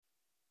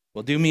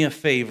Well, do me a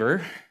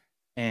favor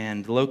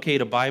and locate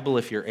a Bible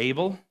if you're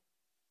able,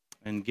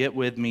 and get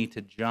with me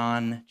to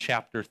John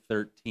chapter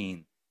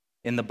 13.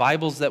 In the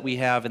Bibles that we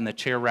have in the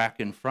chair rack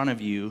in front of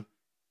you,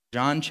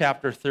 John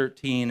chapter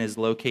 13 is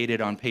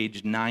located on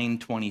page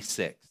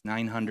 926.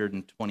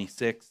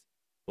 926.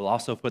 We'll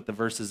also put the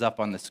verses up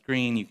on the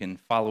screen. You can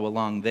follow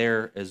along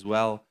there as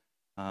well.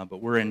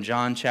 But we're in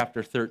John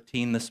chapter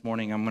 13 this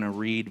morning. I'm going to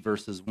read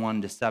verses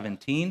 1 to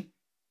 17, and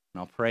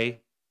I'll pray,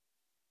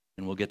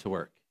 and we'll get to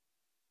work.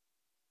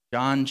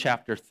 John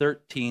chapter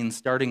 13,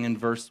 starting in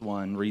verse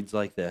 1, reads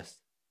like this.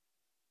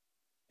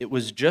 It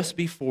was just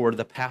before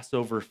the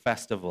Passover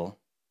festival.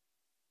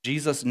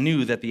 Jesus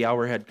knew that the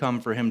hour had come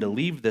for him to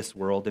leave this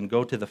world and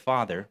go to the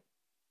Father.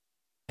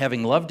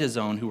 Having loved his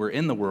own who were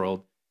in the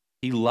world,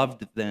 he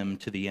loved them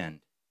to the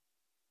end.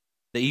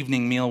 The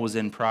evening meal was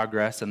in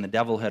progress, and the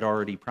devil had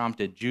already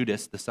prompted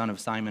Judas, the son of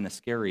Simon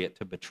Iscariot,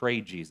 to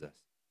betray Jesus.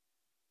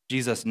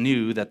 Jesus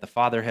knew that the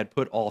Father had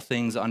put all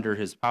things under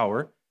his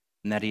power,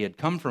 and that he had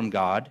come from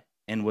God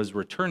and was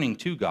returning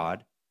to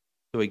God.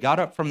 So he got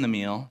up from the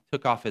meal,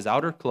 took off his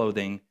outer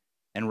clothing,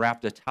 and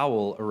wrapped a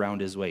towel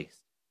around his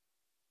waist.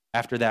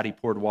 After that, he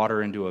poured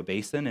water into a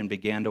basin and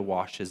began to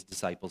wash his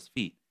disciples'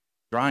 feet,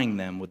 drying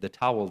them with the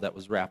towel that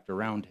was wrapped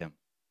around him.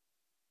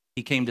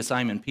 He came to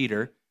Simon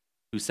Peter,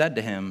 who said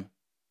to him,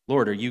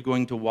 "Lord, are you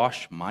going to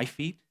wash my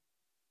feet?"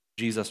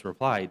 Jesus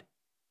replied,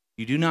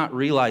 "You do not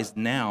realize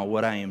now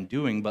what I am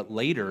doing, but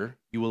later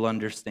you will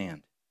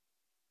understand."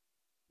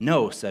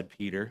 "No," said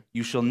Peter,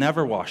 "you shall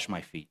never wash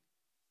my feet."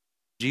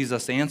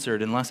 Jesus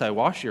answered, "Unless I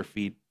wash your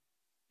feet,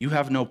 you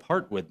have no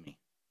part with me."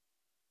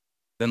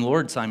 "Then,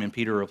 Lord," Simon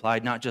Peter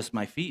replied, "not just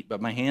my feet,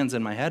 but my hands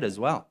and my head as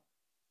well."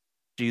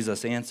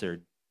 Jesus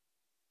answered,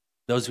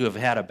 "Those who have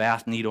had a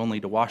bath need only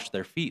to wash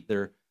their feet.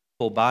 Their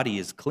whole body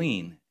is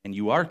clean, and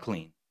you are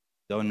clean,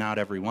 though not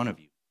every one of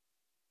you."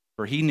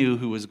 For he knew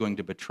who was going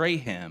to betray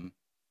him,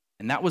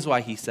 and that was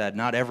why he said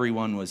not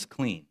everyone was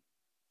clean.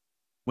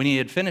 When he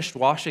had finished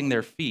washing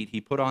their feet, he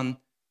put on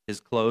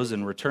his clothes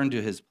and returned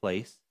to his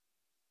place.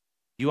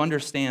 "Do you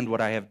understand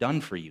what I have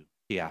done for you?"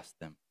 he asked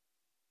them.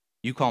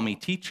 "You call me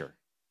teacher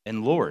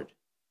and Lord,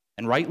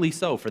 and rightly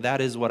so, for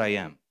that is what I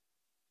am.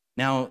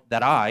 Now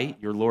that I,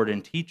 your Lord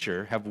and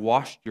teacher, have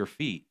washed your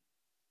feet,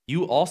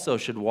 you also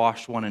should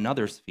wash one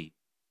another's feet.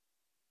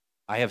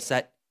 I have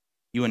set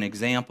you an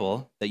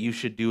example that you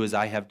should do as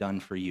I have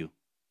done for you.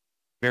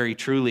 Very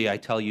truly, I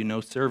tell you,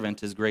 no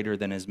servant is greater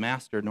than his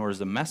master, nor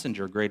is a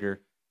messenger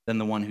greater than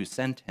the one who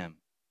sent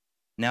him.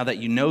 Now that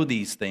you know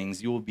these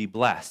things, you will be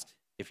blessed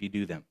if you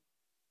do them."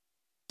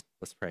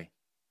 Let's pray.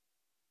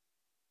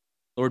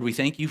 Lord, we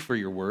thank you for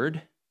your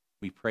word.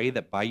 We pray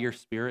that by your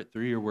Spirit,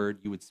 through your word,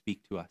 you would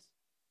speak to us.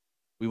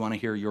 We want to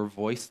hear your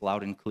voice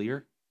loud and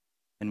clear,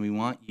 and we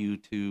want you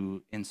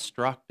to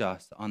instruct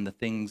us on the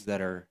things that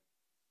are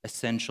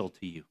essential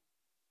to you,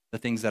 the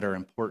things that are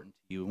important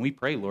to you. And we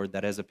pray, Lord,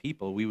 that as a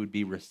people, we would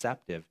be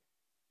receptive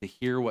to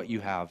hear what you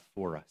have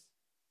for us.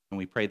 And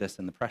we pray this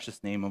in the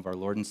precious name of our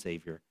Lord and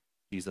Savior,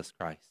 Jesus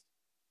Christ.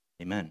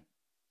 Amen.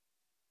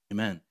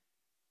 Amen.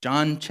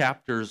 John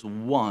chapters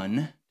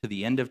 1 to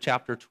the end of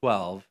chapter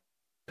 12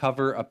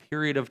 cover a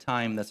period of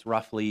time that's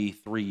roughly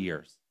 3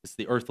 years. It's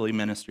the earthly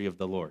ministry of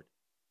the Lord.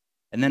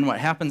 And then what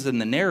happens in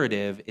the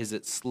narrative is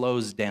it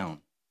slows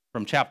down.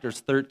 From chapters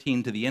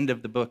 13 to the end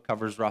of the book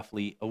covers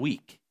roughly a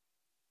week.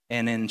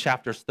 And in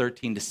chapters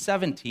 13 to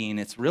 17,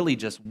 it's really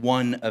just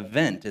one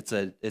event. It's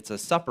a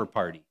supper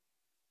party.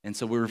 And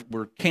so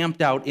we're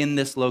camped out in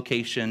this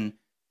location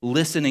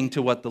listening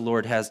to what the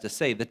Lord has to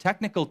say. The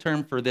technical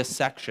term for this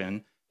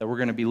section that we're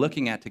going to be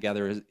looking at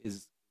together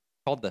is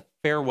called the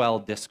farewell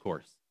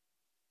discourse,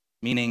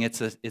 meaning it's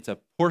a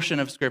portion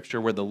of Scripture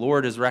where the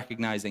Lord is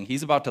recognizing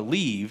he's about to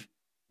leave,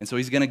 and so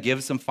he's going to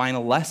give some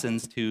final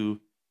lessons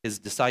to his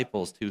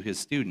disciples, to his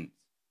students.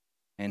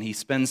 And he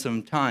spends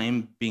some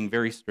time being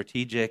very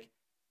strategic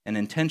and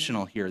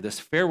intentional here. This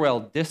farewell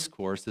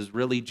discourse is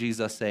really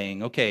Jesus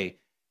saying, okay,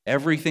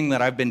 everything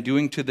that I've been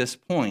doing to this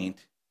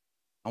point,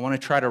 I want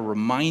to try to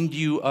remind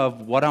you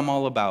of what I'm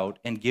all about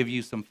and give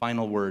you some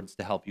final words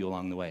to help you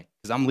along the way,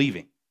 because I'm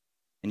leaving,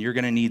 and you're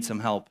going to need some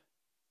help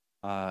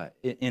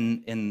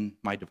in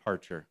my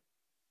departure.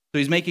 So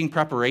he's making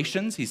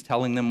preparations. He's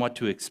telling them what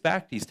to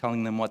expect. He's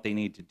telling them what they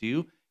need to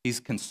do.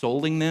 He's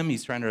consoling them.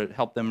 He's trying to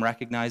help them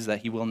recognize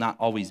that he will not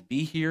always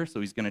be here,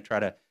 so he's going to try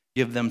to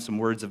give them some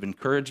words of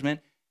encouragement.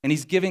 And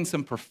he's giving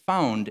some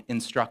profound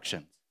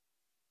instructions.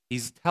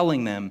 He's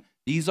telling them,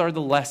 these are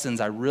the lessons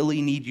I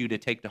really need you to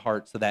take to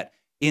heart so that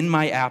in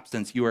my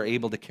absence, you are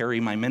able to carry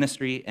my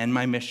ministry and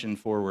my mission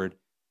forward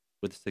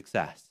with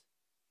success.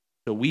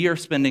 So we are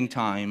spending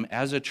time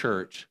as a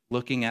church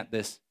looking at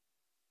this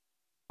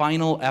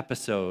final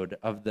episode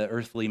of the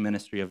earthly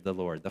ministry of the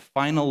Lord, the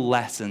final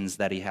lessons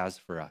that he has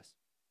for us.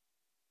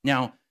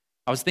 Now,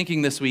 I was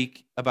thinking this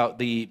week about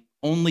the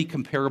only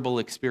comparable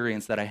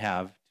experience that I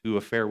have to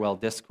a farewell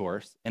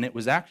discourse, and it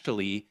was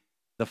actually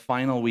the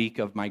final week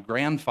of my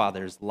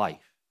grandfather's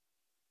life.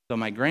 So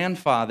my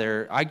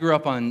grandfather, I grew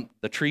up on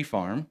the tree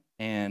farm,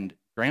 and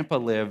Grandpa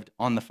lived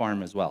on the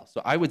farm as well.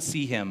 So I would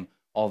see him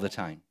all the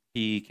time.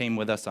 He came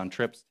with us on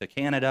trips to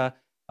Canada.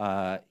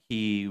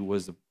 He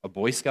was a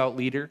Boy Scout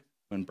leader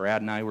when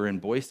Brad and I were in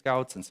Boy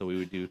Scouts, and so we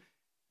would do,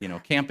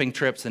 camping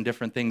trips and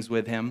different things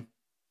with him.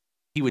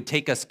 He would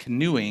take us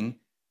canoeing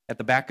at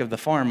the back of the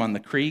farm on the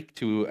creek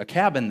to a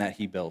cabin that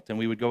he built, and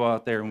we would go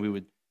out there and we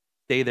would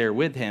stay there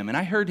with him. And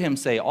I heard him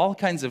say all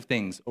kinds of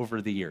things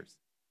over the years.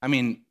 I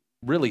mean,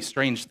 really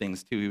strange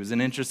things too. He was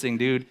an interesting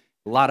dude,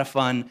 a lot of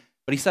fun,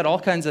 but he said all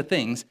kinds of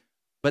things.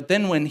 But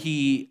then when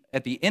he,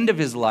 at the end of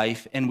his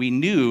life, and we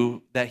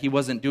knew that he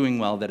wasn't doing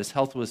well, that his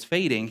health was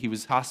fading, he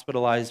was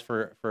hospitalized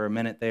for a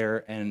minute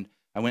there, and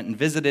I went and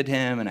visited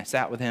him, and I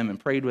sat with him and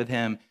prayed with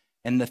him.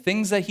 And the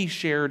things that he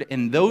shared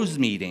in those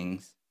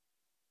meetings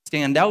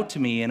stand out to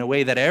me in a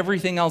way that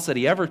everything else that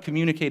he ever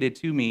communicated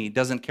to me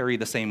doesn't carry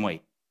the same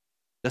weight.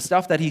 The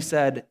stuff that he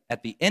said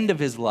at the end of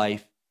his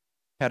life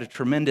had a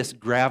tremendous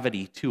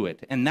gravity to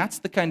it. And that's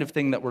the kind of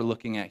thing that we're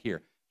looking at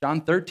here. John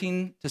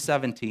 13 to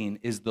 17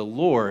 is the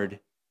Lord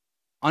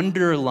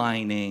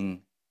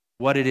underlining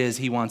what it is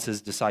he wants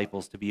his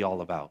disciples to be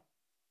all about.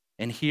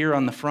 And here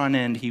on the front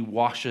end, he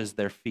washes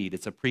their feet.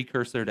 It's a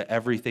precursor to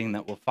everything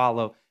that will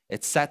follow.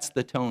 It sets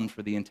the tone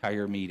for the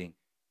entire meeting.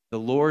 The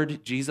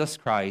Lord Jesus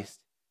Christ,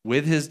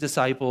 with his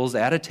disciples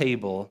at a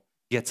table,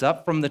 gets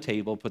up from the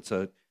table, puts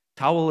a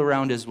towel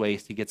around his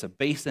waist, he gets a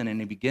basin, and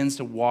he begins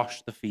to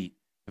wash the feet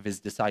of his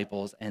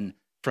disciples. And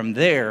from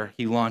there,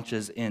 he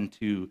launches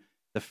into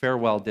the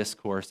farewell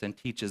discourse and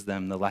teaches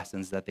them the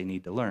lessons that they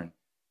need to learn.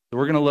 So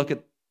we're going to look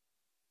at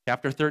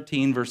chapter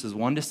 13, verses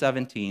 1 to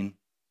 17,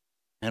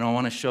 and I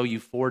want to show you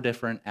 4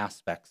 different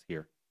aspects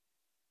here.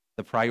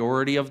 The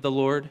priority of the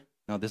Lord.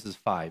 No, this is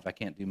 5. I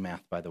can't do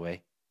math, by the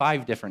way.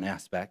 5 different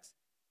aspects.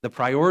 The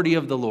priority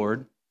of the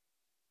Lord,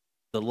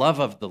 the love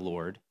of the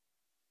Lord,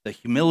 the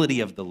humility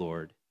of the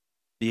Lord,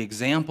 the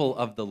example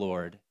of the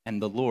Lord,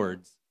 and the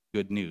Lord's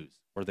good news,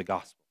 or the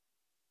gospel.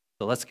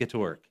 So let's get to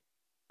work.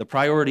 The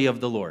priority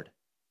of the Lord.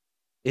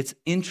 It's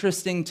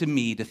interesting to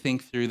me to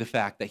think through the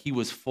fact that he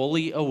was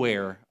fully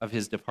aware of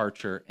his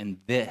departure, and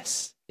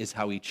this is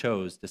how he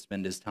chose to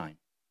spend his time.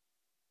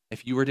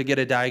 If you were to get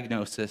a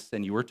diagnosis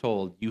and you were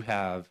told you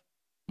have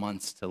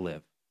months to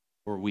live,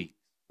 or weeks,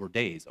 or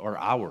days, or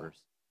hours,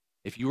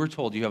 if you were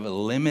told you have a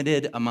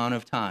limited amount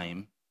of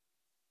time,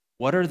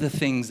 what are the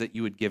things that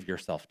you would give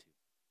yourself to?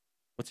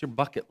 What's your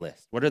bucket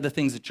list? What are the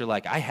things that you're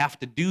like, I have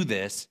to do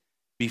this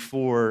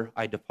before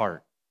I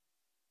depart?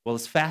 Well,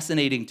 it's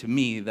fascinating to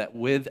me that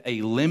with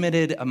a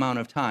limited amount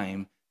of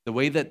time, the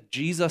way that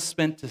Jesus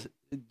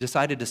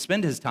decided to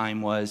spend his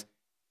time was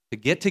to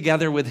get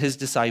together with his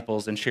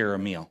disciples and share a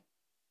meal.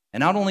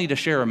 And not only to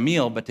share a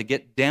meal, but to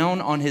get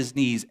down on his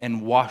knees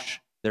and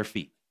wash their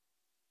feet.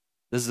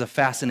 This is a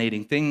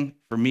fascinating thing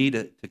for me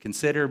to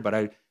consider, but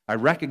I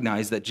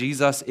recognize that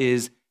Jesus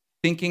is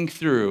thinking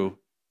through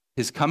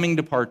his coming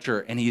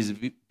departure, and he's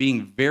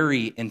being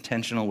very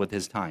intentional with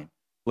his time.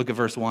 Look at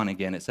verse 1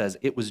 again. It says,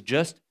 it was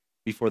just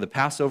before the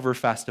Passover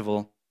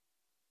festival.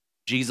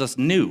 Jesus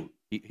knew,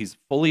 he's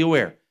fully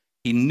aware,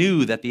 he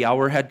knew that the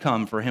hour had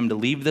come for him to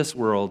leave this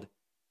world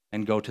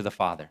and go to the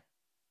Father.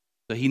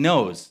 So he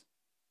knows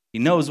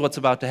what's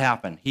about to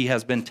happen. He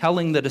has been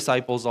telling the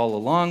disciples all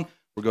along,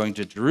 we're going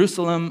to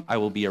Jerusalem, I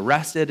will be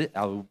arrested,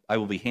 I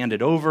will be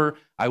handed over,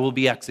 I will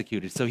be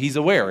executed. So he's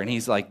aware, and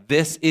he's like,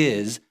 this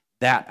is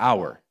that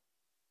hour.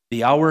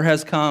 The hour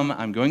has come,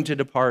 I'm going to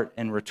depart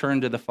and return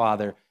to the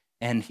Father.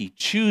 And he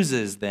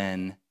chooses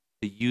then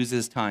to use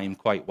his time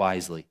quite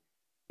wisely.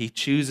 He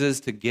chooses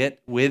to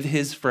get with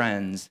his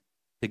friends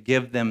to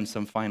give them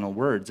some final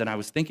words. And I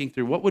was thinking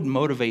through what would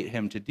motivate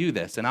him to do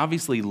this. And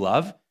obviously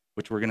love,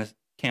 which we're going to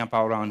camp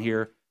out on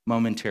here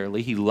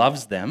momentarily. He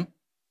loves them,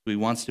 so he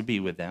wants to be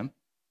with them.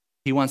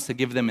 He wants to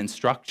give them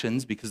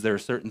instructions because there are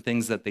certain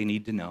things that they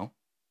need to know.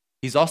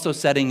 He's also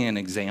setting an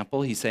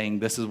example. He's saying,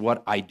 this is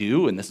what I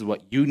do, and this is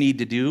what you need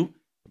to do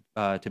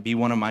to be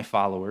one of my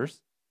followers.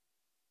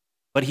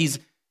 But he's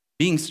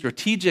being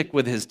strategic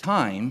with his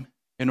time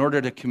in order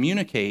to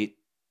communicate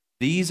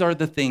these are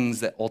the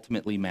things that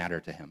ultimately matter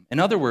to him. In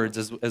other words,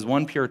 as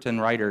one Puritan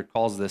writer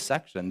calls this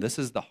section, this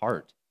is the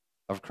heart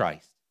of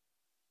Christ.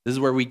 This is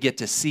where we get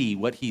to see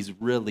what he's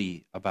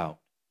really about.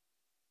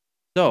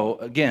 So,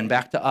 again,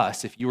 back to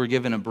us. If you were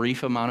given a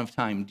brief amount of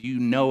time, do you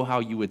know how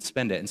you would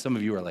spend it? And some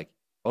of you are like,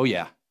 oh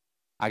yeah,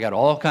 I got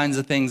all kinds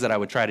of things that I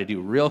would try to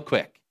do real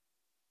quick.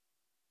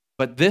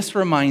 But this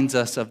reminds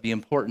us of the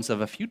importance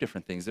of a few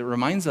different things. It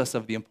reminds us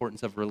of the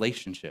importance of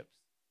relationships.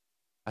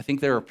 I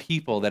think there are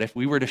people that if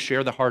we were to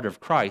share the heart of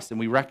Christ and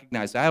we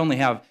recognize I only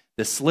have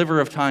this sliver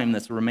of time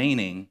that's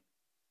remaining,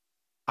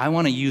 I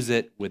want to use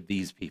it with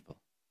these people.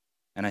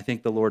 And I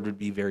think the Lord would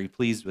be very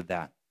pleased with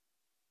that.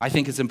 I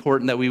think it's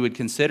important that we would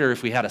consider,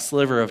 if we had a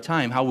sliver of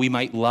time, how we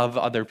might love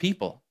other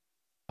people,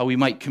 how we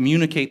might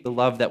communicate the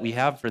love that we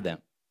have for them,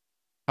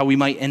 how we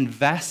might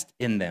invest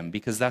in them,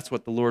 because that's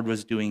what the Lord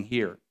was doing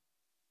here,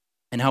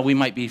 and how we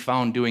might be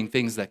found doing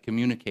things that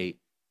communicate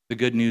the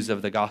good news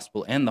of the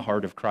gospel and the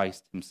heart of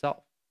Christ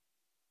himself.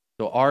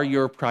 So are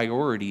your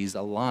priorities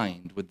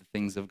aligned with the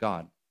things of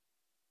God?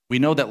 We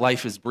know that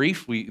life is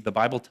brief. The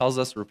Bible tells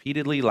us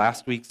repeatedly.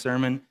 Last week's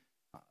sermon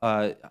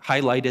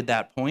highlighted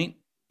that point.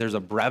 There's a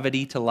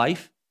brevity to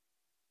life.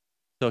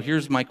 So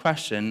here's my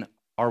question.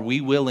 Are we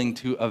willing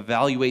to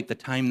evaluate the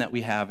time that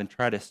we have and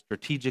try to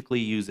strategically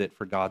use it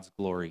for God's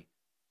glory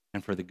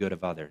and for the good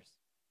of others?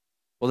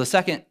 Well, the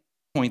second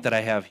point that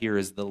I have here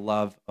is the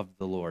love of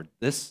the Lord.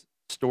 This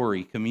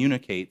story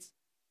communicates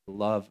the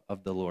love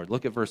of the Lord.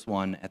 Look at verse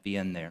 1 at the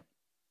end there.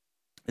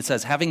 It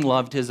says, having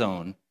loved his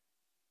own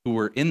who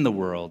were in the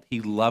world,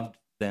 he loved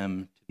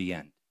them to the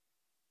end.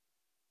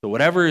 So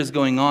whatever is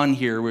going on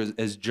here,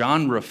 as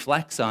John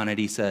reflects on it,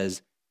 he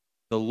says,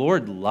 the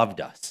Lord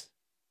loved us.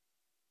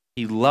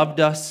 He loved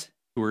us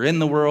who were in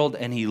the world,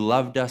 and he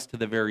loved us to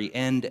the very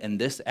end, and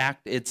this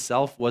act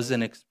itself was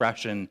an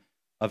expression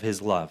of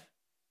his love.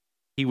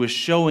 He was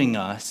showing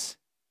us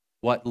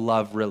what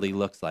love really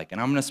looks like. And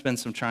I'm going to spend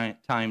some time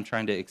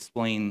trying to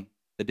explain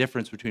the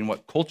difference between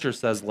what culture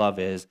says love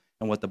is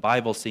and what the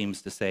Bible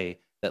seems to say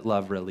that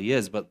love really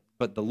is. But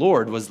the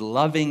Lord was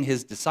loving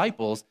his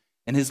disciples,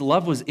 and his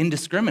love was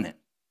indiscriminate.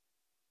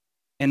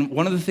 And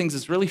one of the things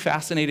that's really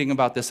fascinating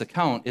about this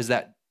account is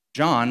that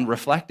John,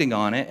 reflecting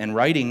on it and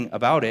writing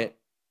about it,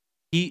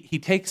 he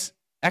takes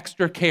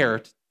extra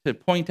care to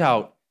point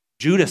out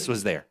Judas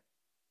was there.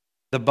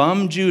 The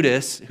bum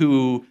Judas,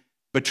 who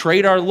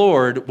betrayed our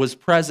Lord, was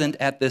present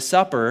at this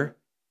supper,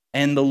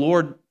 and the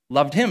Lord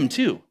loved him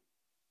too.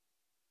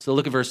 So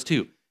look at verse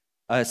 2.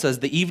 It says,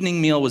 the evening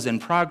meal was in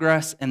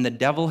progress, and the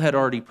devil had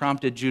already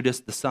prompted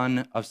Judas, the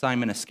son of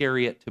Simon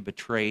Iscariot, to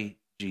betray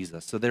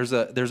Jesus. So there's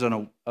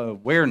an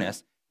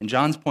awareness, and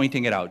John's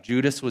pointing it out.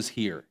 Judas was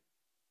here.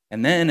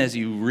 And then as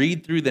you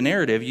read through the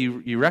narrative,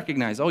 you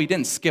recognize, he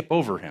didn't skip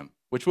over him,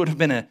 which would have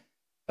been a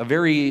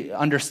very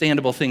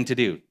understandable thing to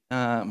do.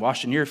 I'm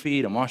washing your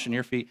feet, I'm washing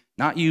your feet.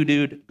 Not you,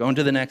 dude, going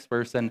to the next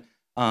person.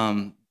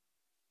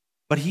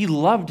 But he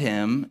loved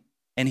him,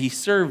 and he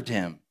served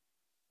him.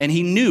 And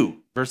he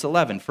knew, verse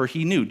 11, for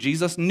he knew,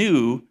 Jesus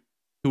knew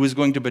who was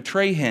going to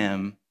betray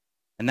him,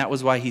 and that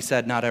was why he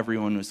said not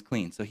everyone was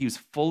clean. So he was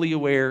fully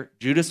aware,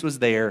 Judas was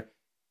there,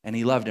 and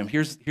he loved him.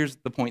 Here's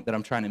the point that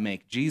I'm trying to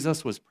make.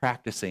 Jesus was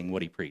practicing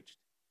what he preached,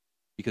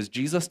 because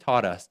Jesus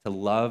taught us to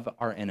love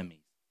our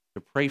enemies, to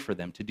pray for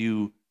them, to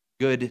do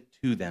good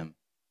to them.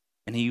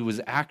 And he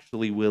was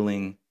actually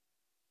willing to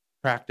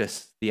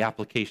practice the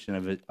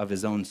application of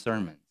his own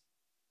sermons.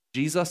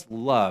 Jesus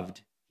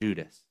loved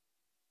Judas.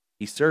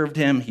 He served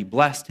him, he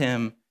blessed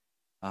him,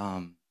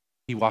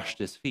 he washed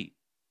his feet.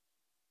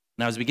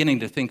 And I was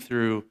beginning to think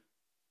through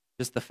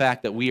just the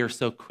fact that we are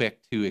so quick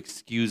to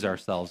excuse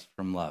ourselves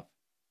from love.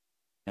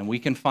 And we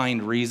can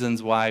find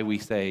reasons why we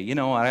say,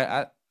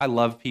 I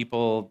love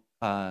people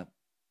that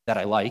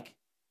I like,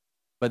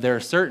 but there are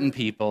certain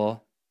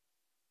people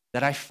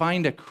that I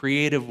find a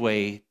creative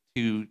way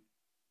to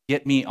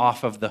get me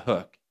off of the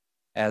hook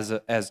as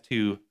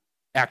to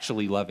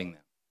actually loving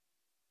them.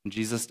 And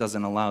Jesus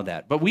doesn't allow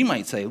that. But we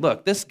might say,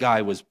 look, this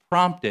guy was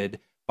prompted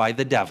by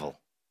the devil.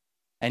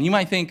 And you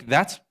might think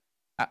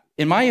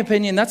in my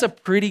opinion, that's a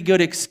pretty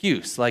good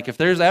excuse. Like if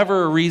there's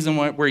ever a reason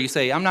where you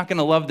say, I'm not going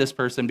to love this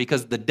person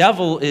because the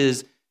devil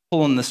is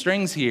pulling the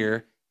strings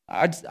here,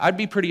 I'd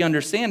be pretty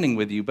understanding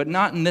with you, but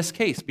not in this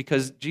case,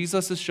 because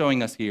Jesus is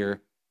showing us here,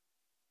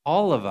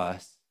 all of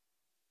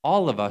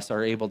us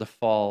are able to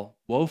fall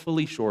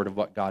woefully short of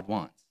what God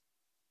wants.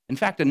 In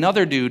fact,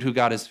 another dude who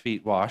got his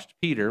feet washed,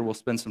 Peter, we'll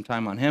spend some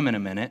time on him in a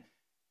minute.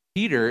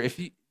 Peter,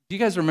 do you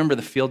guys remember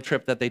the field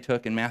trip that they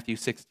took in Matthew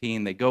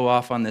 16? They go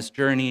off on this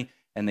journey,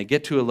 and they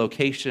get to a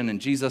location,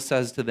 and Jesus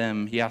says to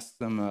them, he asks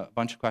them a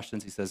bunch of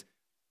questions. He says,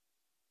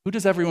 who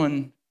does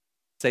everyone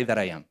say that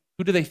I am?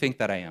 Who do they think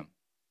that I am?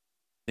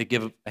 They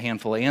give a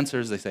handful of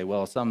answers. They say,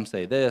 well, some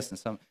say this, and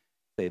some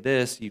say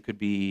this. You could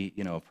be,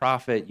 a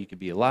prophet. You could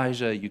be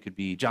Elijah. You could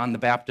be John the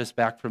Baptist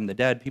back from the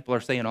dead. People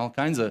are saying all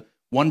kinds of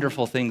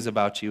wonderful things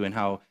about you and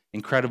how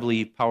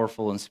incredibly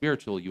powerful and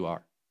spiritual you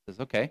are. He says,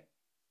 okay,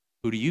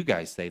 who do you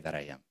guys say that I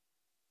am?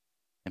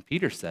 And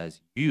Peter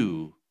says,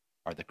 you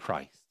are the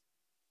Christ,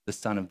 the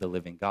Son of the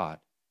living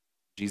God.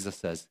 Jesus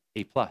says,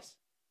 A+.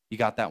 You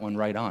got that one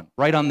right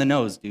on the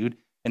nose, dude.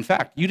 In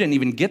fact, you didn't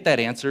even get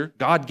that answer.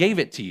 God gave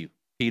it to you,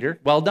 Peter.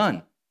 Well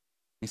done.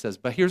 He says,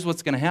 but here's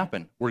what's going to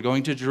happen. We're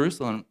going to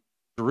Jerusalem,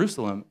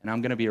 and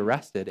I'm going to be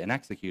arrested and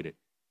executed.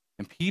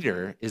 And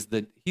Peter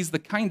he's the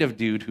kind of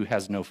dude who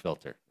has no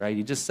filter, right?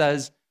 He just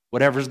says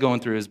whatever's going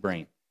through his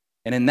brain.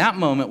 And in that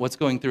moment, what's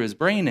going through his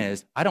brain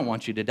is, I don't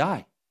want you to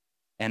die.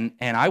 And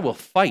I will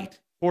fight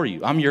for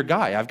you. I'm your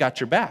guy. I've got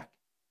your back.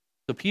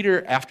 So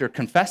Peter, after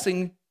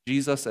confessing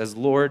Jesus as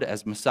Lord,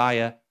 as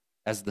Messiah,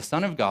 as the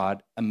Son of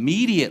God,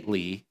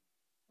 immediately,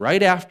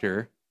 right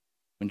after,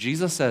 when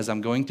Jesus says, I'm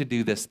going to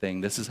do this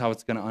thing, this is how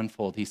it's going to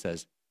unfold, he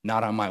says,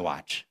 not on my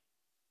watch.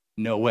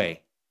 No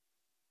way.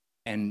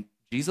 And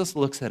Jesus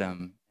looks at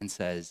him and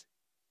says,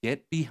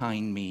 get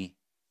behind me,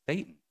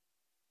 Satan.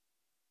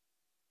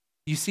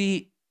 You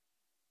see,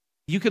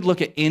 you could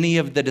look at any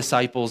of the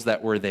disciples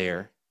that were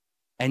there,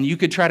 and you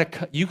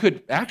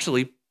could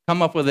actually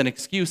come up with an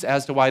excuse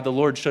as to why the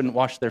Lord shouldn't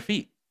wash their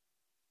feet.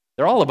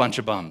 They're all a bunch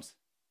of bums.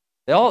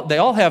 They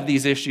all have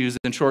these issues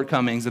and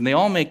shortcomings, and they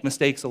all make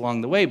mistakes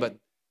along the way, but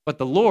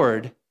the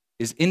Lord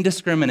is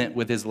indiscriminate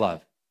with his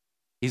love.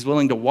 He's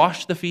willing to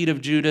wash the feet of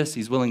Judas.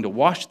 He's willing to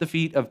wash the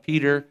feet of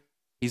Peter.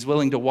 He's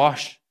willing to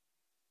wash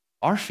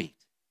our feet,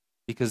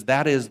 because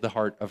that is the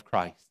heart of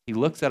Christ. He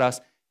looks at us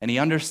and he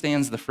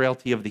understands the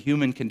frailty of the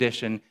human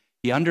condition.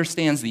 He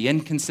understands the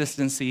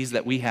inconsistencies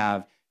that we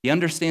have. He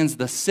understands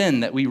the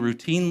sin that we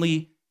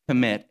routinely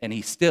commit, and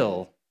he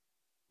still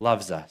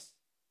loves us.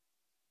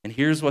 And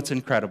here's what's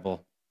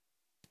incredible.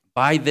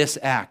 By this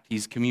act,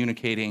 he's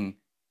communicating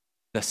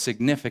the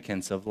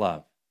significance of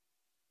love.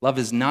 Love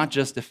is not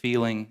just a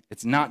feeling.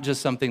 It's not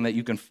just something that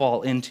you can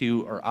fall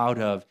into or out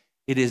of.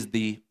 It is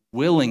the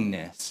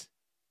willingness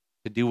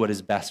to do what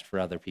is best for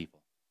other people,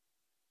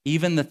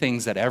 even the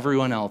things that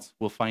everyone else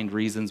will find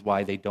reasons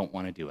why they don't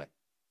want to do it.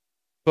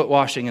 Foot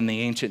washing in the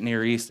ancient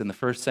Near East in the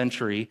first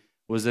century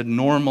was a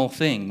normal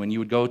thing. When you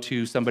would go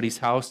to somebody's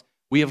house,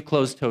 we have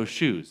closed-toe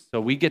shoes. So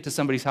we get to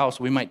somebody's house,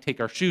 we might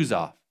take our shoes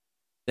off.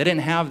 They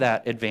didn't have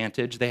that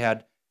advantage. They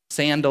had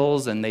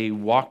sandals, and they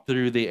walked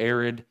through the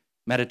arid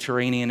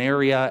Mediterranean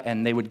area,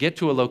 and they would get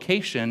to a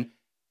location,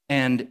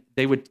 and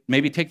they would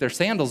maybe take their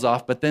sandals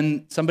off, but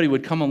then somebody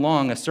would come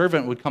along, a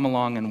servant would come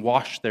along and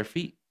wash their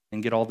feet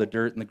and get all the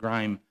dirt and the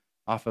grime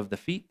off of the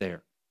feet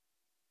there.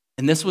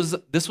 And this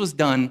was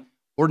done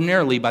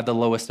ordinarily by the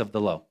lowest of the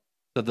low.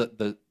 So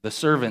the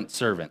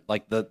servant,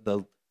 like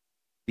the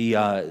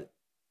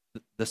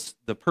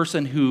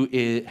person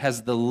who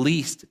has the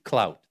least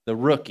clout, the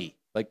rookie,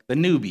 like the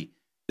newbie.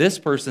 This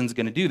person's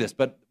going to do this,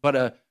 but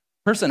a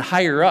person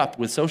higher up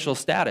with social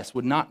status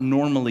would not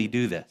normally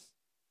do this.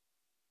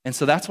 And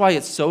so that's why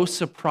it's so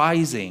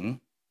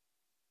surprising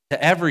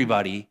to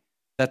everybody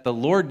that the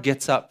Lord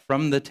gets up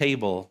from the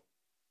table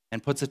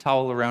and puts a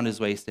towel around his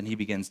waist, and he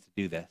begins to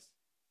do this.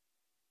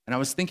 And I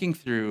was thinking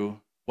through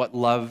what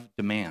love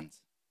demands.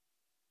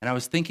 And I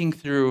was thinking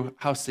through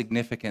how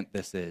significant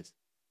this is.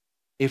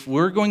 If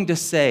we're going to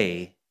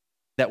say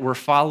that we're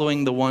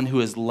following the one who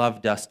has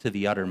loved us to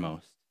the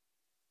uttermost,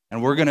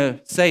 and we're going to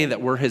say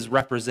that we're his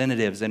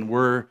representatives, and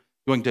we're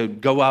going to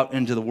go out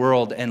into the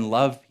world and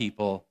love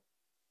people,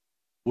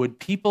 would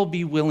people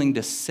be willing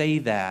to say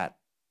that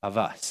of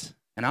us?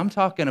 And I'm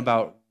talking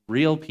about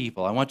real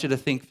people. I want you to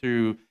think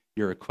through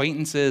your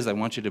acquaintances. I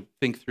want you to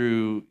think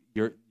through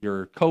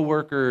your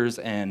coworkers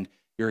and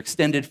your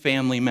extended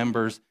family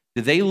members.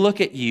 Do they look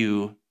at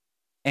you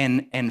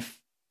and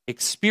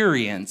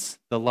experience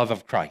the love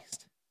of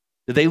Christ?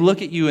 Do they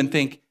look at you and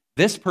think,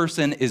 this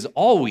person is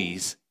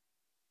always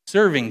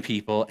serving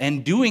people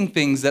and doing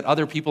things that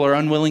other people are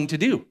unwilling to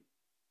do?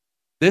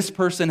 This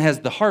person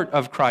has the heart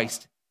of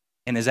Christ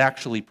and is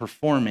actually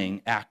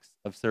performing acts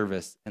of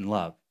service and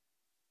love.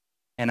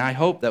 And I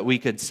hope that we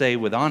could say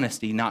with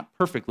honesty, not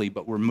perfectly,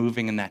 but we're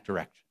moving in that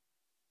direction.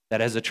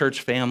 That as a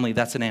church family,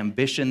 that's an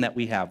ambition that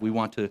we have. We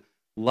want to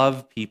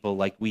love people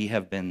like we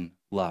have been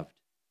loved.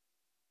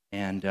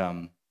 And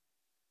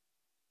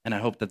I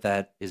hope that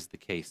that is the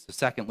case. So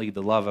secondly,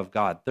 the love of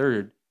God.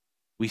 Third,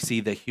 we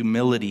see the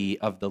humility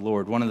of the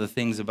Lord. One of the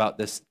things about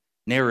this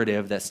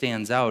narrative that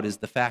stands out is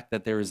the fact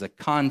that there is a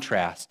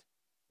contrast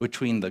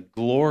between the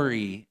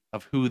glory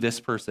of who this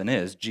person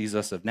is,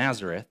 Jesus of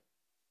Nazareth,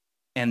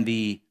 and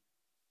the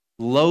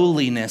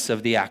lowliness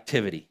of the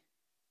activity.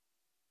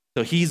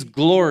 So he's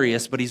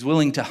glorious, but he's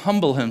willing to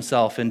humble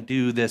himself and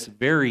do this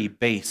very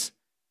base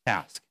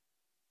task.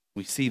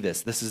 We see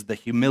this. This is the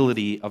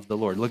humility of the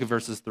Lord. Look at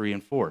verses 3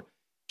 and 4.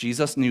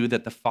 Jesus knew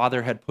that the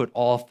Father had put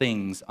all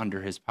things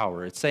under his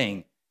power. It's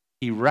saying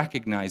he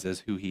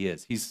recognizes who he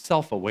is. He's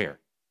self-aware,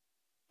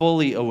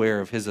 fully aware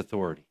of his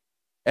authority.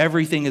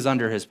 Everything is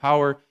under his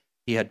power.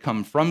 He had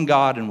come from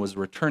God and was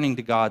returning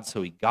to God,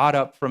 so he got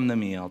up from the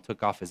meal,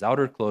 took off his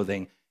outer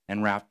clothing,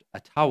 and wrapped a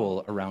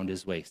towel around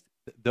his waist.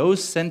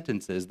 Those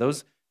sentences,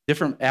 those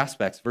different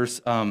aspects,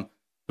 verse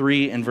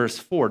 3 and verse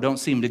 4, don't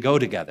seem to go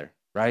together,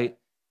 right?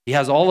 He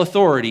has all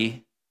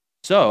authority,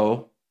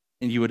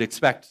 and you would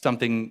expect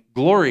something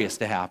glorious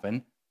to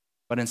happen,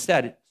 but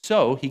instead,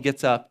 he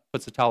gets up,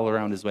 puts a towel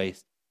around his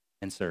waist,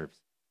 and serves.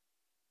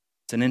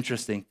 It's an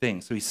interesting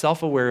thing. So he's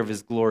self-aware of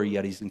his glory,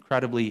 yet he's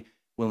incredibly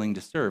willing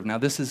to serve. Now,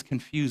 this is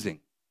confusing.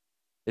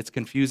 It's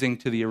confusing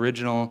to the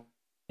original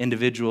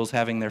individuals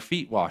having their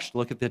feet washed.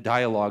 Look at the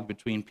dialogue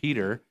between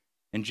Peter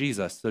and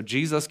Jesus. So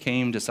Jesus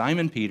came to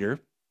Simon Peter,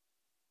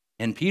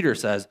 and Peter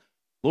says,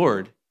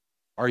 Lord,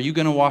 are you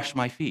going to wash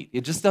my feet?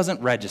 It just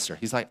doesn't register.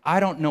 He's like, I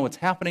don't know what's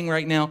happening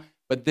right now,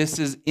 but this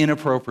is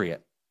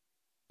inappropriate.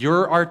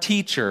 You're our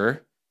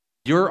teacher,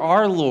 you're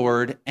our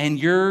Lord, and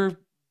you're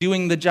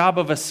doing the job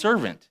of a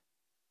servant.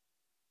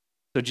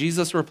 So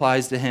Jesus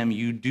replies to him,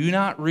 you do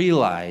not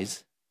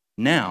realize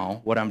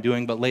now what I'm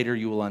doing, but later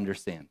you will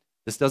understand.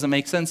 This doesn't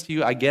make sense to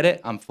you. I get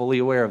it. I'm fully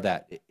aware of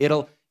that.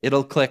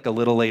 It'll click a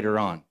little later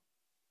on.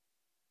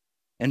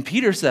 And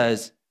Peter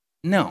says,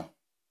 no.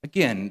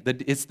 Again,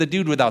 it's the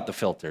dude without the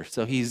filter.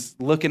 So he's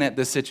looking at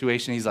this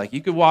situation. He's like,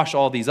 you could wash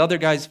all these other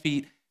guys'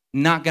 feet.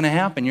 Not going to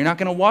happen. You're not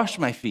going to wash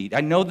my feet. I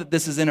know that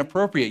this is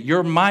inappropriate.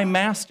 You're my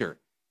master.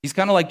 He's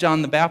kind of like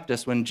John the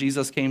Baptist when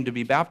Jesus came to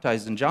be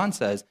baptized. And John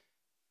says,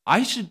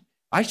 I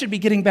should be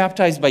getting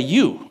baptized by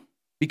you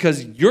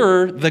because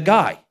you're the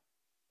guy.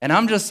 And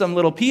I'm just some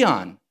little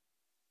peon.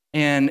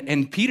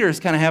 And Peter's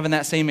kind of having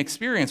that same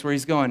experience where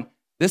he's going,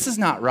 this is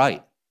not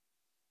right.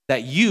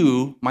 That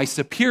you, my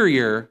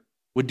superior,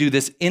 would do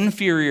this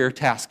inferior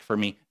task for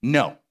me.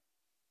 No.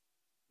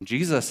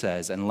 Jesus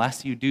says,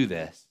 unless you do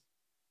this,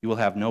 you will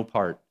have no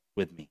part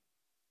with me.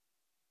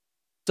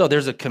 So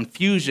there's a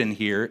confusion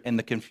here, and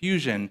the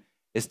confusion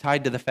is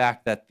tied to the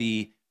fact that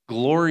the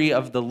glory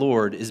of the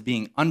Lord is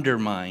being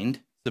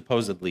undermined,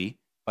 supposedly,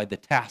 by the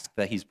task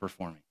that he's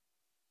performing.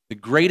 The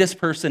greatest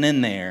person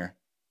in there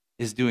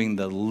is doing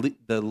the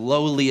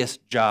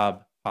lowliest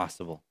job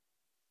possible.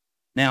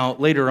 Now,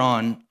 later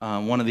on,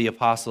 one of the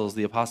apostles,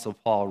 the Apostle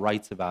Paul,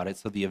 writes about it.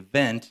 So the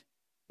event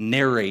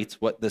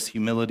narrates what this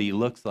humility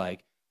looks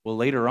like. Well,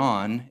 later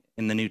on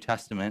in the New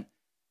Testament,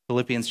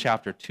 Philippians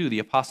chapter 2, the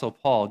Apostle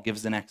Paul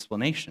gives an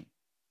explanation.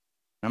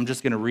 I'm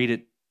just going to read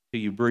it to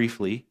you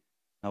briefly.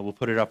 We'll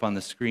put it up on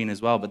the screen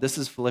as well. But this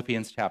is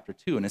Philippians chapter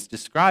 2, and it's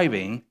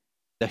describing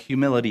the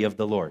humility of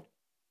the Lord.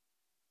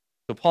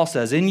 So Paul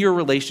says, in your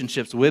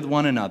relationships with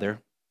one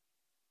another,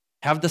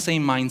 have the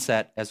same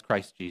mindset as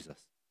Christ Jesus,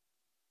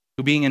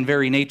 who being in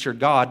very nature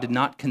God, did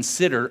not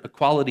consider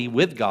equality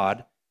with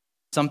God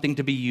something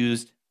to be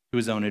used to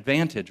his own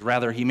advantage.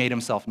 Rather, he made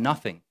himself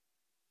nothing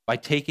by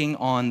taking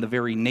on the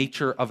very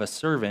nature of a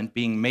servant,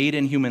 being made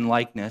in human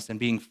likeness and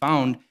being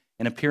found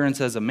in appearance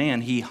as a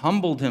man. He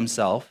humbled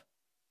himself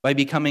by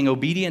becoming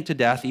obedient to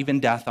death, even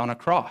death on a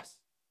cross.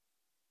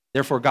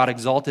 Therefore, God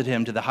exalted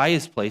him to the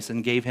highest place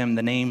and gave him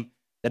the name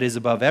that is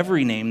above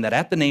every name, that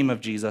at the name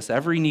of Jesus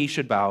every knee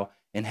should bow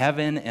in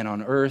heaven and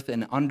on earth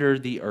and under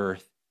the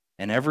earth,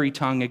 and every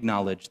tongue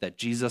acknowledge that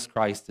Jesus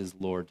Christ is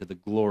Lord, to the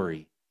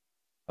glory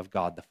of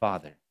God the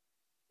Father.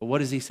 But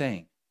what is he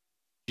saying?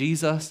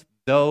 Jesus,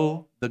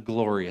 though the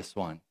glorious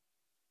one,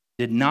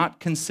 did not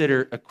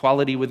consider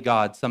equality with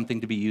God something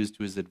to be used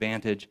to his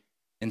advantage.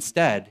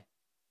 Instead,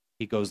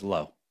 he goes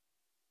low.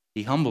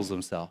 He humbles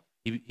himself.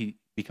 He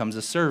becomes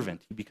a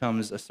servant. He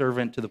becomes a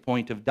servant to the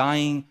point of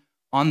dying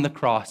on the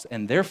cross,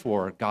 and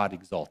therefore God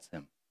exalts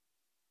him.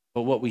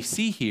 But what we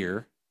see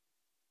here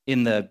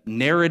in the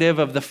narrative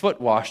of the foot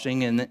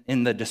washing and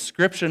in the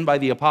description by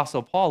the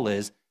Apostle Paul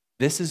is,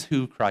 this is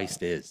who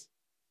Christ is.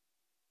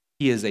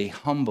 He is a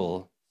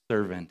humble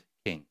servant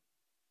king.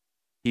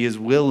 He is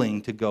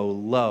willing to go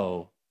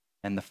low,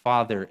 and the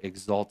Father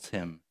exalts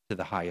him to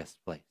the highest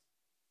place.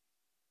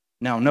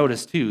 Now,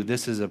 notice too,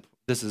 this is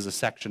a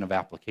section of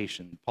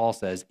application. Paul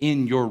says,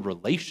 in your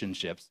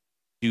relationships,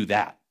 do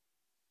that.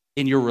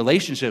 In your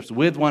relationships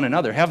with one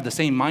another, have the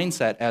same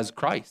mindset as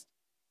Christ.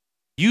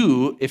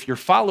 You, if you're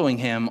following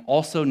him,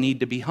 also need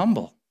to be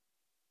humble.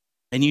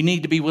 And you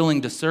need to be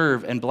willing to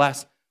serve and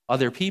bless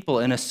other people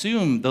and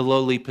assume the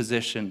lowly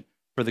position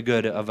for the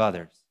good of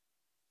others.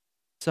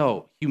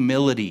 So,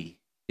 humility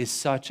is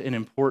such an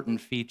important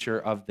feature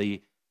of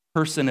the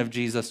person of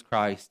Jesus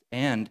Christ.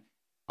 And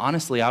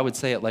honestly, I would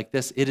say it like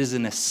this: it is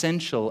an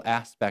essential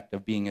aspect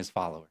of being his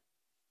follower.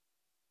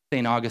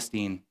 St.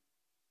 Augustine,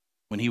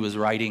 when he was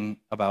writing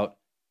about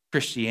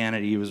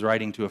Christianity, he was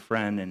writing to a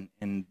friend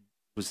and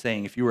was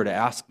saying, if you were to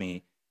ask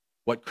me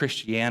what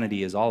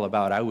Christianity is all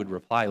about, I would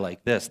reply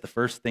like this. The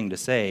first thing to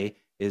say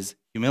is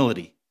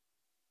humility.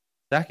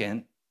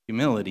 Second,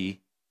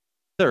 humility.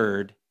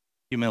 Third,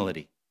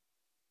 humility.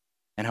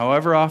 And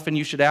however often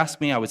you should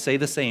ask me, I would say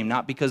the same,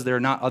 not because there are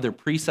not other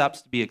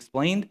precepts to be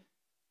explained,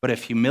 but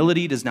if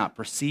humility does not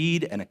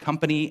precede and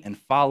accompany and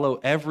follow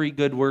every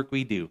good work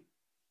we do,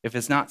 if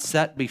it's not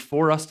set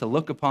before us to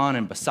look upon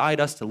and beside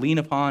us to lean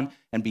upon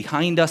and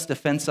behind us to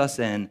fence us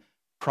in,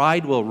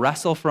 pride will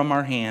wrestle from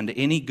our hand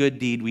any good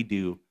deed we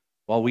do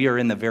while we are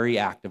in the very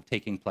act of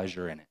taking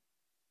pleasure in it.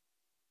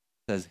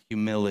 It says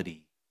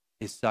humility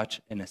is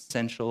such an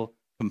essential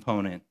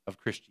component of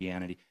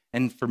Christianity.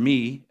 And for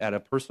me, at a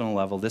personal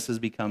level, this has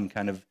become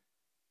kind of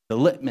the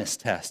litmus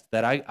test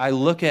that I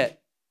look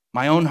at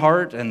my own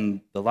heart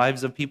and the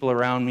lives of people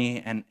around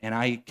me, and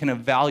I can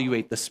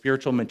evaluate the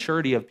spiritual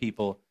maturity of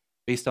people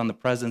based on the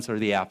presence or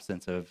the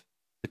absence of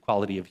the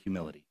quality of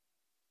humility.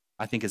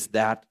 I think it's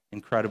that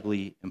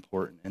incredibly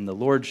important. And the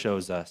Lord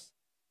shows us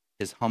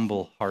his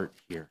humble heart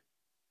here.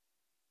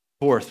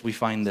 Fourth, we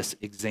find this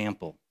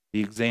example, the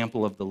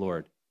example of the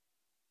Lord.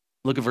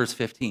 Look at verse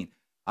 15.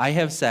 I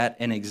have set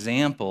an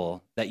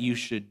example that you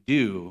should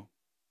do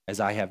as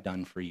I have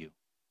done for you.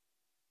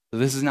 So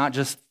this is not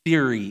just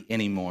theory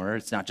anymore.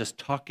 It's not just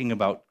talking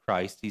about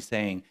Christ. He's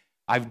saying,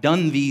 I've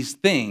done these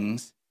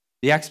things.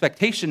 The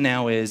expectation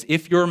now is,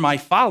 if you're my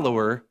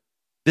follower,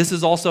 this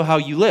is also how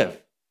you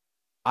live.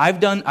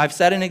 I've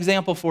set an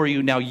example for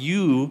you. Now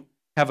you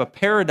have a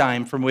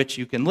paradigm from which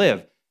you can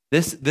live.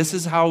 This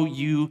is how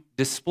you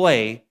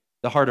display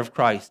the heart of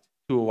Christ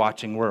to a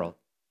watching world.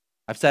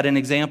 I've set an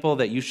example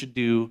that you should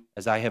do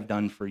as I have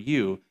done for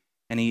you.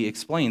 And he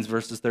explains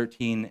verses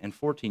 13 and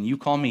 14. You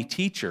call me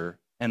teacher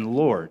and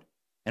Lord,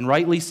 and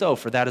rightly so,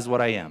 for that is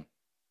what I am.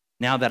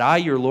 Now that I,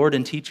 your Lord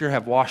and teacher,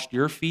 have washed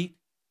your feet,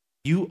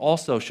 you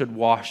also should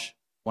wash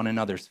one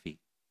another's feet.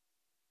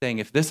 Saying,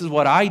 if this is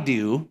what I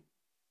do,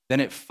 then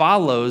it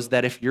follows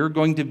that if you're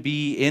going to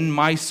be in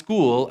my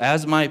school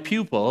as my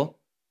pupil,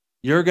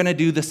 you're going to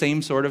do the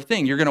same sort of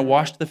thing. You're going to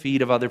wash the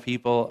feet of other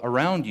people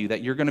around you,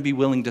 that you're going to be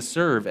willing to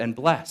serve and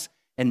bless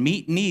and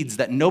meet needs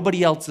that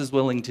nobody else is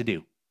willing to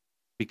do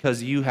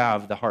because you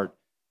have the heart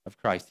of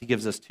Christ. He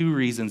gives us two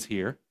reasons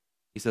here.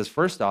 He says,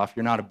 first off,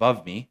 you're not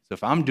above me. So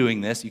if I'm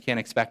doing this, you can't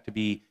expect to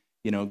be,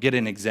 get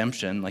an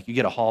exemption, like you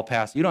get a hall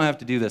pass. You don't have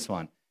to do this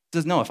one. He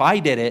says, no, if I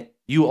did it,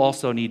 you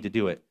also need to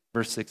do it.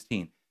 Verse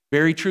 16,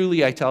 very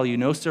truly I tell you,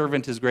 no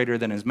servant is greater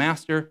than his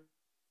master,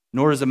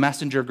 nor is a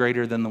messenger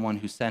greater than the one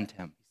who sent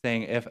him. He's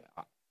saying, if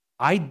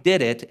I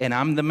did it and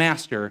I'm the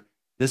master,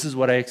 this is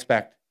what I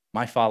expect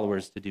my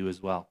followers to do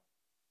as well.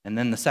 And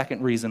then the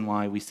second reason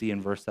why we see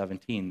in verse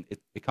 17,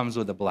 it comes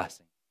with a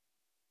blessing.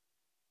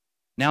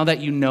 Now that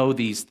you know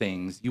these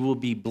things, you will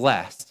be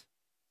blessed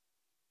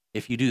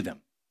if you do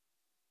them.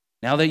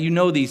 Now that you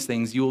know these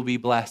things, you will be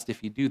blessed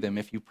if you do them.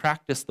 If you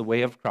practice the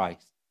way of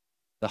Christ,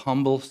 the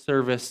humble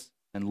service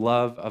and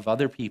love of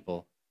other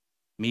people,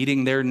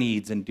 meeting their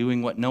needs and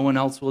doing what no one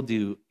else will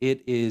do,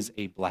 it is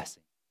a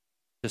blessing.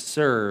 To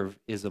serve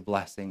is a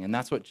blessing, and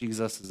that's what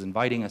Jesus is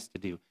inviting us to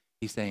do.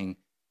 He's saying,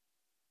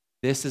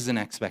 this is an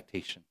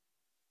expectation.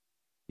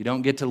 You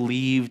don't get to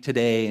leave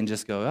today and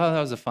just go, oh, that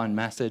was a fun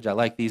message. I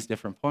like these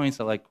different points.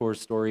 I like Core's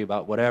story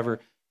about whatever.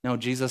 No,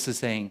 Jesus is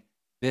saying,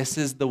 this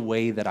is the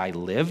way that I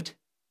lived,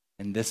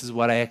 and this is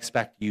what I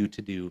expect you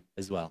to do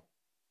as well.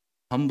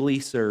 Humbly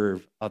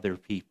serve other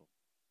people.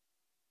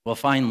 Well,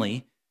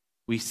 finally,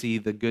 we see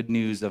the good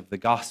news of the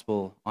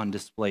gospel on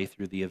display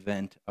through the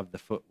event of the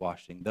foot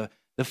washing.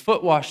 The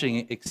foot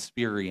washing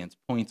experience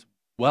points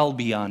well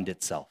beyond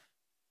itself.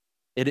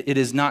 It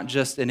is not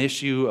just an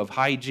issue of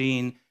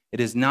hygiene. It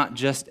is not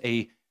just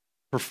a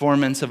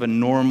performance of a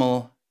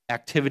normal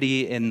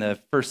activity in the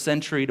first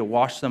century to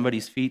wash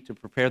somebody's feet to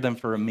prepare them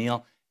for a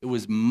meal. It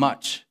was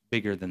much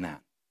bigger than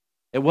that.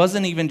 It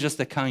wasn't even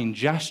just a kind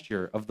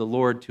gesture of the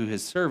Lord to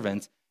his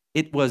servants.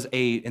 It was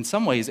in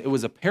some ways, it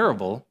was a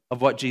parable of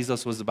what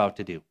Jesus was about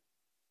to do.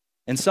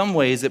 In some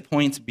ways, it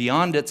points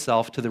beyond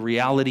itself to the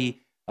reality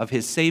of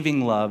his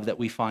saving love that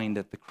we find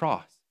at the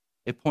cross.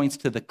 It points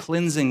to the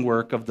cleansing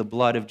work of the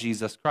blood of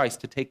Jesus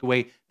Christ to take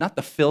away not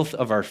the filth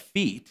of our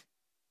feet,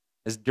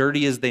 as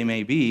dirty as they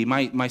may be.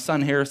 My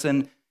son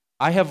Harrison,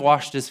 I have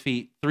washed his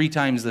feet 3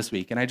 times this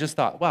week, and I just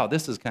thought, wow,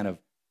 this is kind of,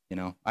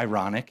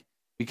 ironic,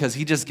 because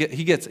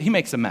he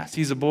makes a mess.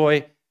 He's a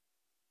boy,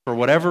 for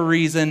whatever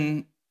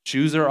reason,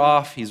 shoes are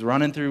off, he's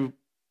running through,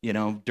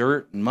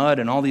 dirt and mud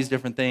and all these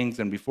different things,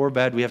 and before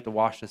bed we have to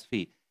wash his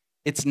feet.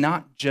 It's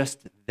not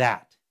just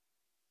that.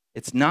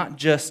 It's not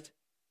just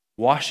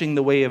washing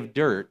the way of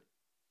dirt.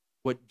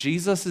 What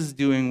Jesus is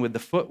doing with the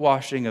foot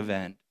washing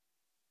event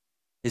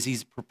is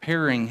he's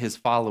preparing his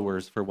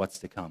followers for what's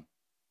to come,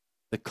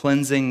 the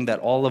cleansing that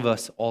all of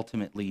us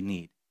ultimately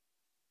need.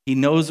 He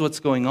knows what's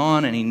going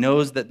on, and he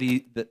knows that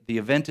the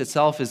event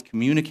itself is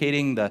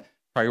communicating the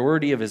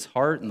priority of his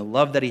heart and the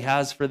love that he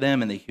has for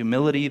them and the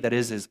humility that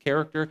is his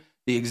character,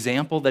 the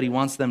example that he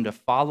wants them to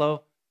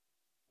follow.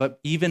 But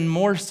even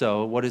more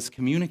so, what is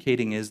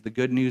communicating is the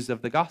good news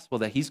of the gospel,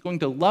 that he's going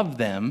to love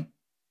them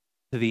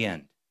to the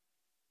end,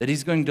 that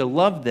he's going to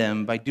love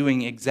them by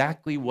doing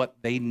exactly what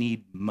they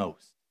need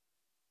most,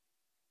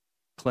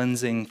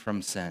 cleansing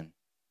from sin.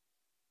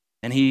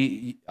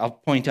 And I'll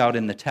point out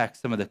in the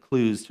text some of the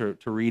clues to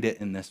read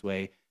it in this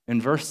way.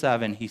 In verse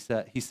 7, he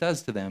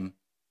says to them,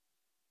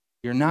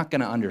 you're not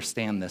going to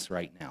understand this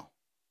right now.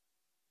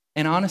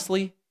 And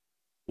honestly,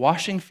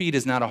 washing feet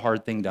is not a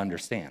hard thing to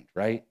understand,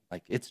 right?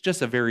 Like, it's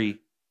just a very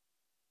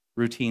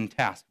routine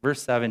task.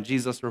 Verse 7,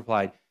 Jesus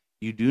replied,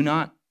 you do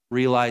not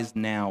realize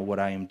now what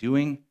I am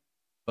doing,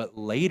 but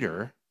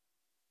later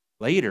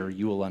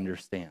you will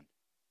understand.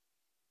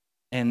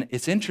 And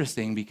it's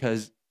interesting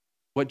because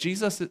what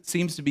Jesus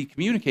seems to be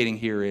communicating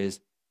here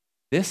is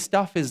this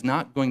stuff is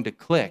not going to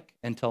click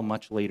until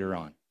much later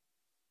on.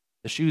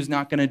 The shoe's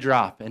not going to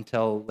drop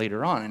until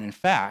later on. And in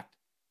fact,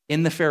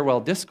 in the farewell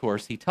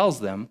discourse, he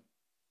tells them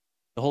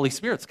the Holy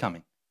Spirit's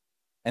coming.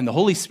 And the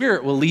Holy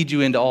Spirit will lead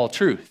you into all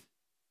truth.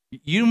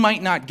 You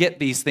might not get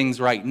these things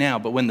right now,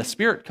 but when the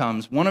Spirit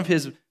comes, one of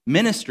his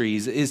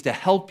ministries is to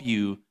help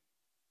you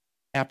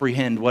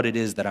apprehend what it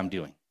is that I'm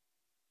doing.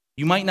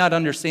 You might not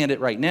understand it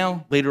right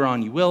now. Later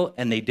on you will,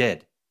 and they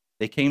did.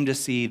 They came to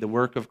see the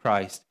work of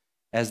Christ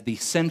as the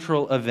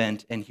central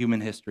event in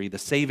human history, the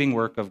saving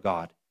work of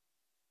God.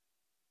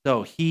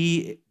 So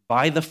he,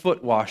 by the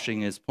foot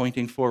washing, is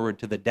pointing forward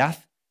to the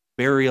death,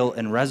 burial,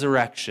 and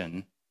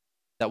resurrection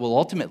that will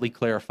ultimately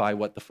clarify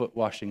what the foot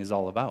washing is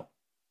all about.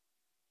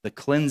 The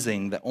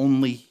cleansing that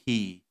only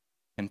he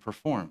can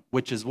perform,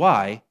 which is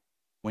why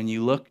when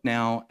you look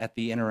now at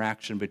the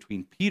interaction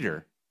between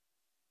Peter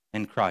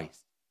and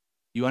Christ,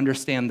 you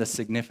understand the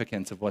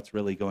significance of what's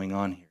really going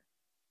on here.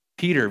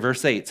 Peter,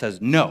 verse 8, says,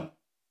 no,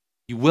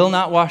 you will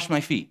not wash my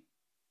feet.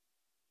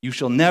 You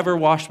shall never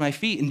wash my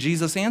feet. And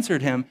Jesus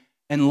answered him,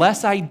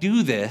 unless I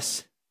do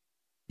this,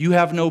 you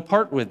have no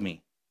part with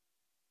me.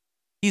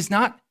 He's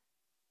not,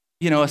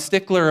 a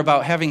stickler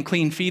about having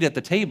clean feet at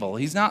the table.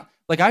 He's not,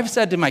 like I've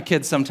said to my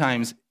kids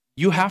sometimes,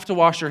 you have to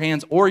wash your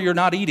hands or you're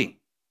not eating,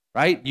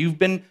 right? You've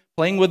been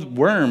playing with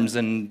worms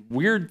and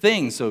weird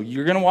things, so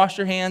you're going to wash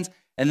your hands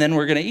and then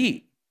we're going to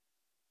eat.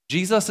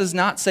 Jesus is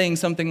not saying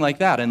something like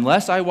that.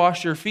 Unless I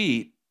wash your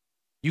feet,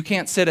 you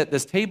can't sit at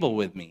this table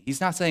with me.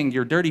 He's not saying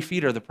your dirty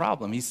feet are the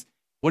problem.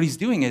 What he's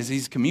doing is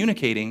he's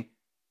communicating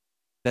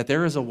that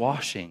there is a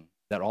washing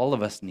that all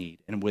of us need,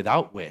 and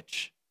without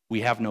which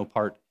we have no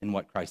part in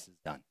what Christ has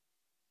done.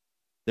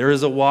 There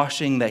is a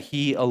washing that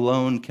he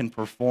alone can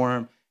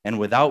perform, and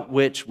without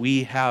which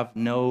we have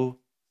no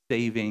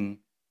saving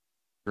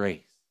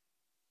grace.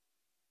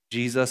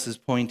 Jesus is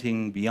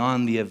pointing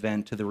beyond the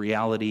event to the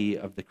reality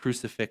of the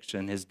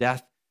crucifixion, his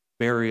death,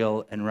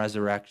 burial, and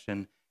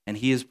resurrection, and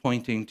he is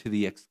pointing to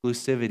the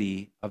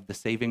exclusivity of the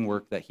saving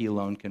work that he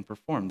alone can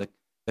perform,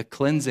 the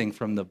cleansing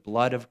from the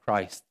blood of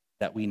Christ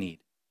that we need.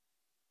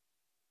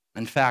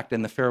 In fact,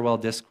 in the farewell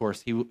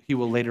discourse, he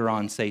will later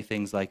on say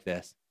things like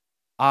this: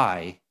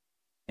 I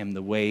am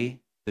the way,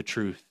 the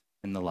truth,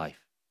 and the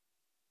life.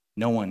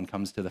 No one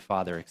comes to the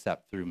Father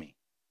except through me.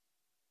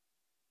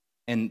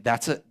 And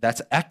that's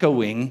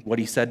echoing what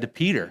he said to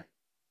Peter.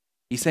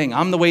 He's saying,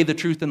 I'm the way, the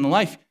truth, and the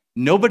life.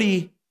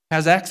 Nobody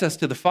has access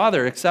to the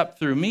Father except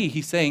through me.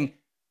 He's saying,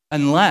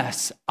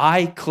 unless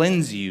I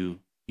cleanse you,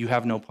 you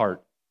have no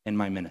part in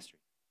my ministry.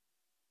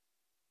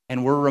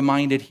 And we're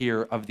reminded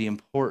here of the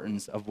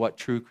importance of what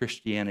true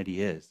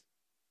Christianity is.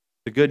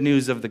 The good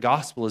news of the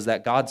gospel is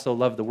that God so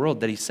loved the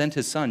world that he sent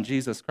his son,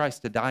 Jesus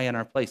Christ, to die in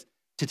our place,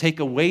 to take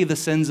away the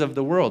sins of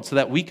the world so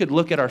that we could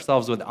look at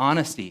ourselves with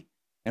honesty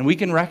and we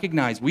can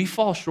recognize we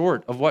fall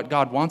short of what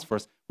God wants for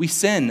us. We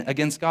sin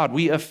against God.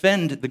 We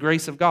offend the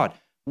grace of God.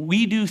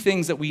 We do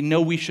things that we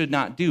know we should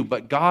not do,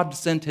 but God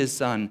sent his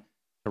son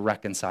to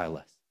reconcile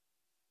us,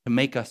 to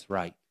make us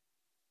right.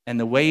 And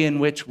the way in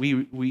which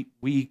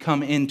we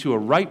come into a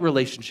right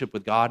relationship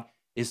with God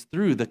is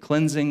through the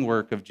cleansing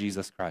work of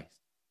Jesus Christ.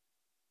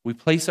 We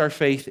place our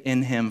faith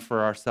in him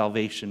for our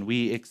salvation.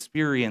 We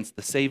experience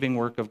the saving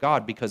work of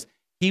God because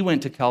he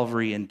went to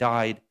Calvary and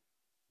died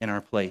in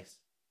our place.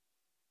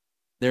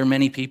 There are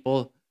many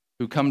people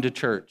who come to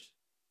church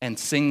and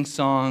sing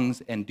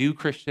songs and do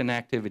Christian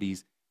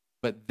activities,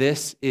 but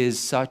this is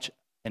such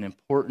an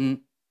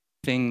important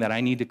thing that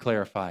I need to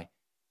clarify.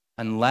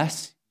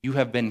 Unless you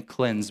have been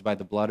cleansed by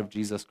the blood of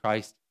Jesus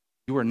Christ,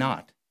 you are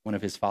not one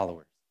of his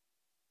followers.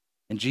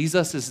 And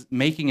Jesus is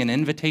making an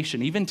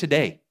invitation even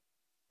today.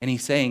 And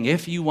he's saying,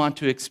 if you want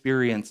to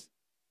experience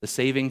the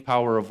saving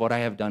power of what I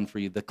have done for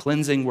you, the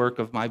cleansing work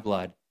of my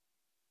blood,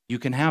 you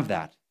can have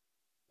that.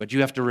 But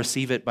you have to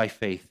receive it by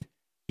faith.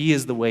 He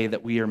is the way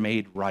that we are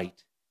made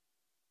right.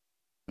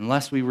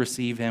 Unless we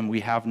receive him,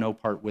 we have no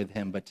part with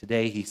him. But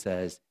today he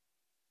says,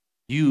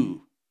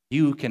 you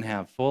can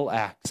have full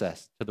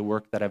access to the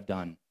work that I've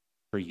done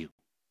for you.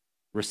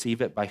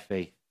 Receive it by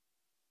faith.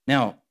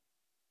 Now,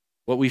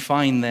 what we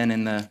find then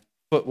in the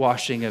foot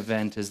washing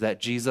event is that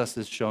Jesus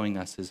is showing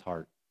us his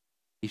heart.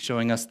 He's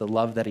showing us the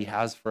love that he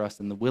has for us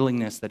and the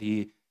willingness that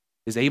he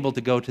is able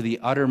to go to the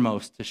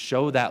uttermost to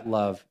show that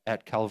love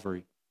at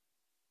Calvary.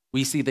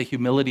 We see the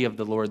humility of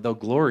the Lord. Though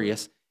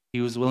glorious,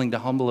 he was willing to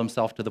humble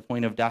himself to the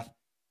point of death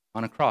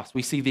on a cross.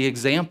 We see the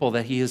example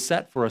that he has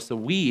set for us. So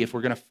we, if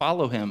we're going to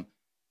follow him,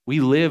 we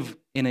live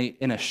in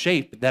a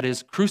shape that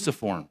is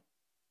cruciform.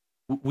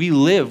 We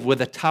live with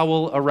a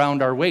towel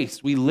around our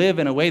waist. We live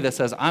in a way that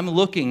says, I'm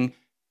looking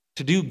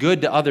to do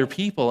good to other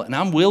people, and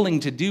I'm willing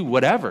to do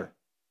whatever,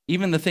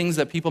 even the things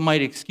that people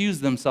might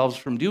excuse themselves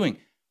from doing.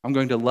 I'm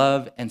going to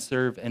love and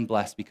serve and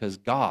bless because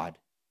God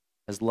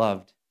has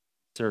loved,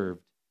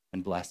 served,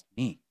 and blessed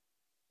me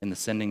in the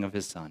sending of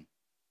his son.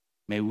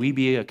 May we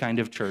be a kind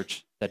of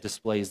church that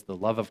displays the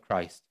love of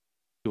Christ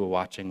to a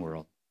watching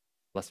world.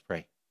 Let's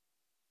pray.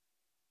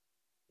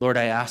 Lord,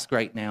 I ask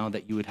right now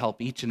that you would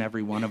help each and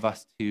every one of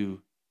us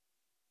to,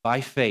 by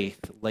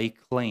faith, lay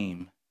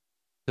claim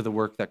to the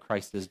work that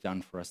Christ has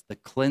done for us, the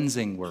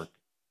cleansing work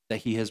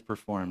that he has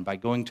performed by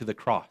going to the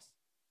cross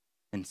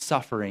and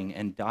suffering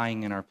and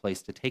dying in our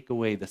place to take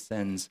away the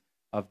sins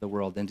of the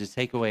world and to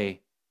take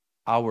away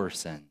our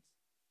sins.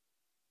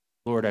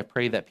 Lord, I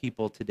pray that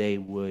people today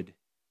would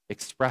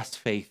express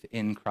faith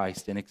in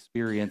Christ and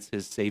experience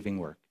his saving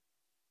work.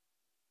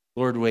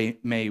 Lord,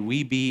 may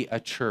we be a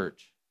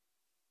church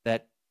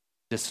that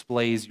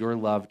displays your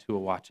love to a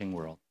watching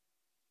world.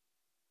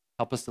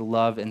 Help us to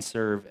love and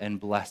serve and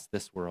bless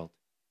this world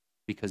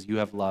because you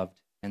have loved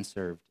and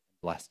served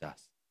and blessed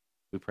us.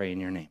 We pray in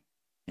your name.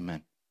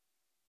 Amen.